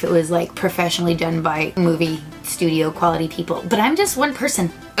 except if it was like professionally done by movie studio quality people. But I'm just one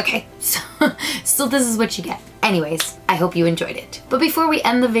person, okay? So this is what you get. Anyways, I hope you enjoyed it. But before we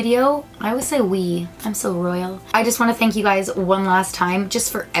end the video, I always say we. I'm so royal. I just want to thank you guys one last time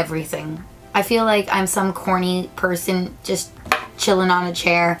just for everything. I feel like I'm some corny person just chilling on a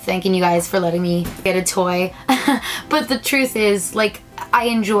chair, thanking you guys for letting me get a toy. But the truth is, like, I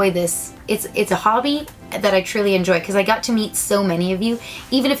enjoy this. It's a hobby that I truly enjoy because I got to meet so many of you,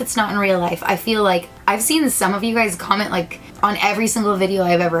 even if it's not in real life. I feel like I've seen some of you guys comment like on every single video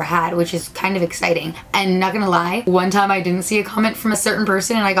I've ever had, which is kind of exciting. And not gonna lie, one time I didn't see a comment from a certain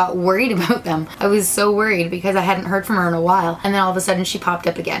person and I got worried about them. I was so worried because I hadn't heard from her in a while, and then all of a sudden she popped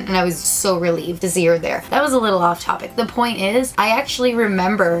up again and I was so relieved to see her there. That was a little off topic. The point is, I actually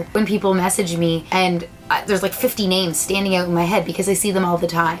remember when people message me and there's like 50 names standing out in my head because I see them all the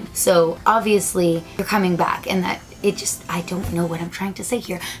time. So obviously you're coming back, and that it just, I don't know what I'm trying to say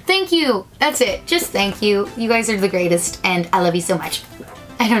here. Thank you. That's it. Just thank you. You guys are the greatest and I love you so much.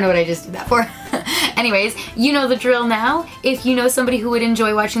 I don't know what I just did that for. Anyways, you know the drill now. If you know somebody who would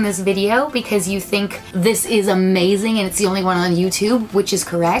enjoy watching this video because you think this is amazing and it's the only one on YouTube, which is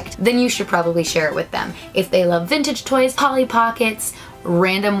correct, then you should probably share it with them. If they love vintage toys, Polly Pockets,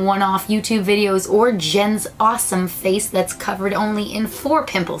 random one-off YouTube videos, or Jen's awesome face that's covered only in 4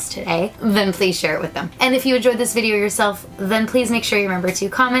 pimples today, then please share it with them. And if you enjoyed this video yourself, then please make sure you remember to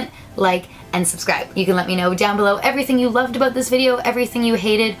comment, like, and subscribe. You can let me know down below everything you loved about this video, everything you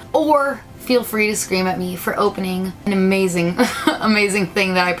hated, or feel free to scream at me for opening an amazing, amazing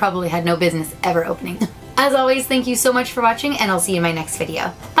thing that I probably had no business ever opening. As always, thank you so much for watching, and I'll see you in my next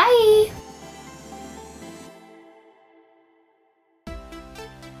video. Bye!